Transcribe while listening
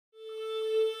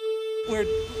We're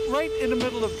right in the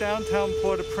middle of downtown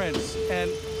Port-au-Prince, and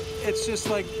it's just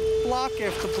like block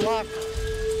after block,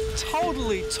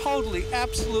 totally,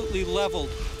 absolutely leveled.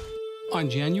 On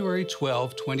January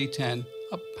 12, 2010,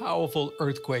 a powerful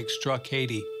earthquake struck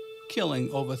Haiti,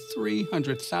 killing over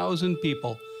 300,000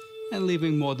 people and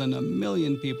leaving more than 1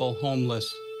 million people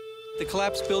homeless. The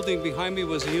collapsed building behind me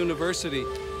was a university,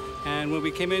 and when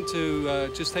we came in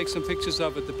to just take some pictures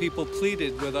of it, the people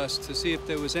pleaded with us to see if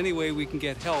there was any way we can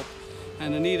get help.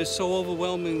 And the need is so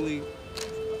overwhelmingly,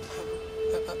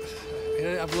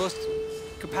 I've lost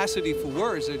capacity for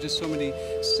words. There are just so many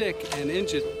sick and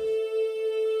injured.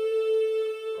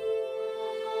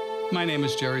 My name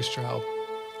is Gerard Straub.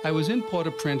 I was in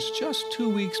Port-au-Prince just 2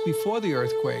 weeks before the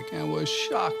earthquake and was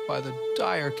shocked by the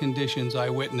dire conditions I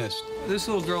witnessed. This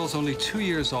little girl is only 2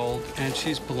 years old, and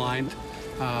she's blind.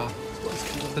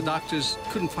 The doctors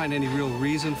couldn't find any real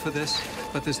reason for this,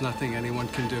 but there's nothing anyone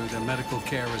can do. Their medical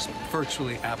care is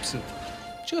virtually absent.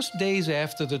 Just days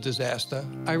after the disaster,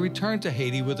 I returned to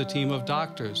Haiti with a team of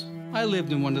doctors. I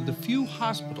lived in one of the few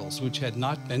hospitals which had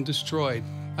not been destroyed.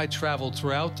 I traveled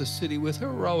throughout the city with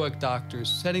heroic doctors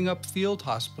setting up field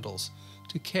hospitals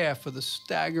to care for the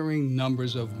staggering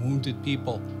numbers of wounded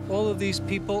people. All of these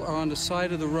people are on the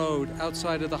side of the road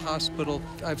outside of the hospital.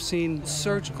 I've seen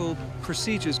surgical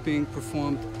procedures being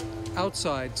performed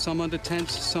outside, some under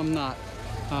tents, some not.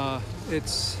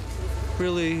 It's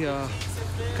really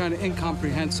kind of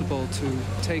incomprehensible to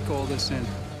take all this in.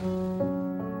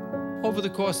 Over the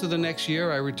course of the next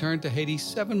year, I returned to Haiti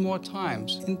 7 more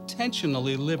times,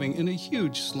 intentionally living in a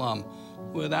huge slum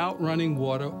without running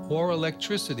water or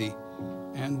electricity,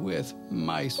 and with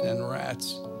mice and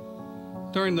rats.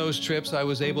 During those trips, I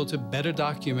was able to better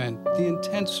document the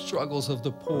intense struggles of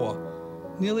the poor,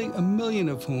 nearly 1 million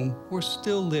of whom were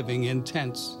still living in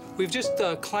tents. We've just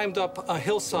climbed up a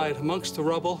hillside amongst the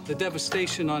rubble. The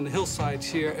devastation on the hillsides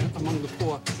here among the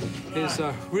poor is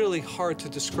really hard to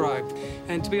describe.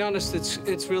 And to be honest,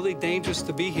 it's really dangerous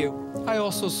to be here. I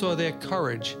also saw their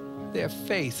courage, their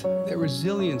faith, their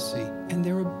resiliency, and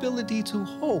their ability to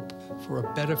hope for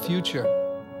a better future.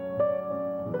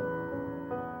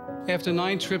 After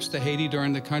 9 trips to Haiti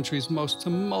during the country's most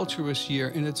tumultuous year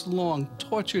in its long,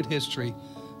 tortured history,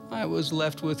 I was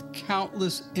left with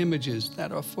countless images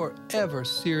that are forever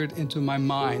seared into my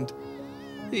mind.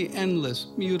 The endless,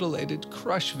 mutilated,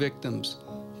 crushed victims,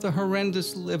 the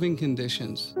horrendous living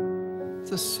conditions,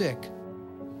 the sick,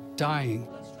 dying,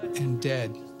 and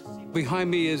dead.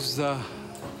 Behind me is the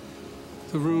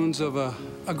ruins of a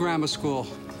grammar school,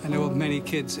 and there were many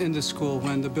kids in the school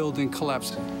when the building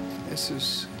collapsed. This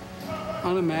is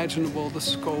unimaginable, the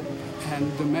scope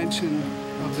and dimension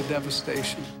of the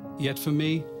devastation. Yet for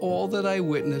me, all that I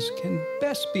witnessed can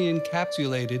best be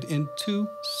encapsulated in 2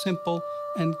 simple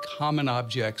and common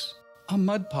objects, a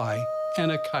mud pie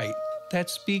and a kite, that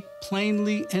speak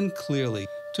plainly and clearly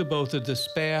to both the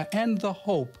despair and the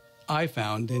hope I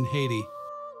found in Haiti.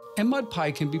 A mud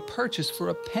pie can be purchased for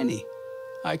a penny.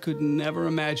 I could never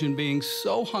imagine being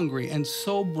so hungry and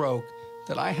so broke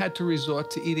that I had to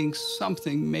resort to eating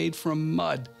something made from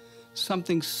mud,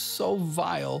 something so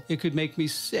vile it could make me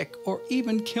sick or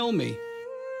even kill me.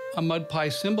 A mud pie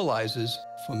symbolizes,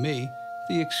 for me,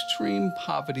 the extreme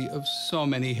poverty of so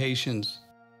many Haitians.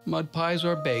 Mud pies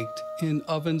are baked in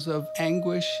ovens of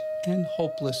anguish and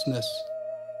hopelessness.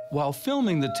 While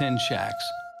filming the tin shacks,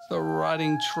 the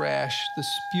rotting trash, the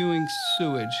spewing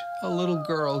sewage, a little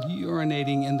girl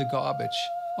urinating in the garbage,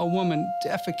 a woman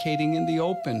defecating in the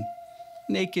open,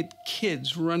 naked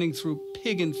kids running through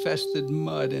pig-infested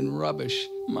mud and rubbish.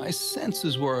 My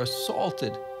senses were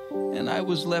assaulted, and I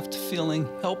was left feeling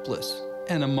helpless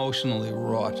and emotionally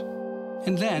wrought.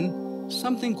 And then,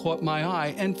 something caught my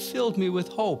eye and filled me with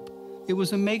hope. It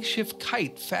was a makeshift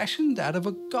kite fashioned out of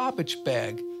a garbage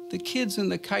bag. The kids in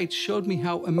the kite showed me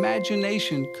how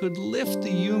imagination could lift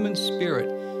the human spirit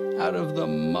out of the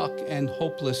muck and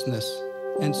hopelessness.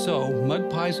 And so, mud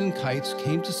pies and kites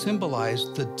came to symbolize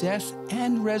the death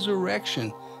and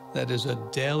resurrection that is a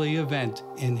daily event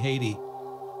in Haiti.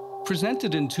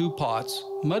 Presented in 2 parts,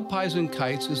 Mud Pies and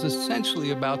Kites is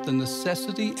essentially about the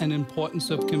necessity and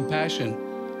importance of compassion.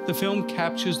 The film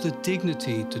captures the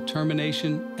dignity,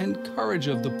 determination, and courage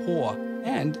of the poor,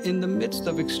 and in the midst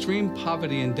of extreme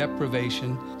poverty and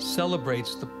deprivation,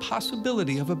 celebrates the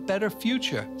possibility of a better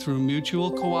future through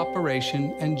mutual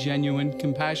cooperation and genuine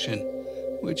compassion,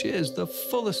 which is the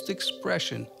fullest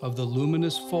expression of the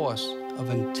luminous force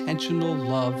of intentional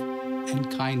love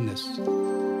and kindness.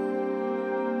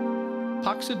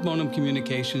 Pax et Bonum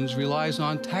Communications relies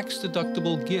on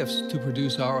tax-deductible gifts to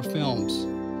produce our films.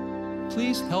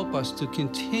 Please help us to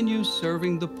continue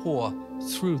serving the poor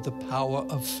through the power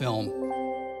of film.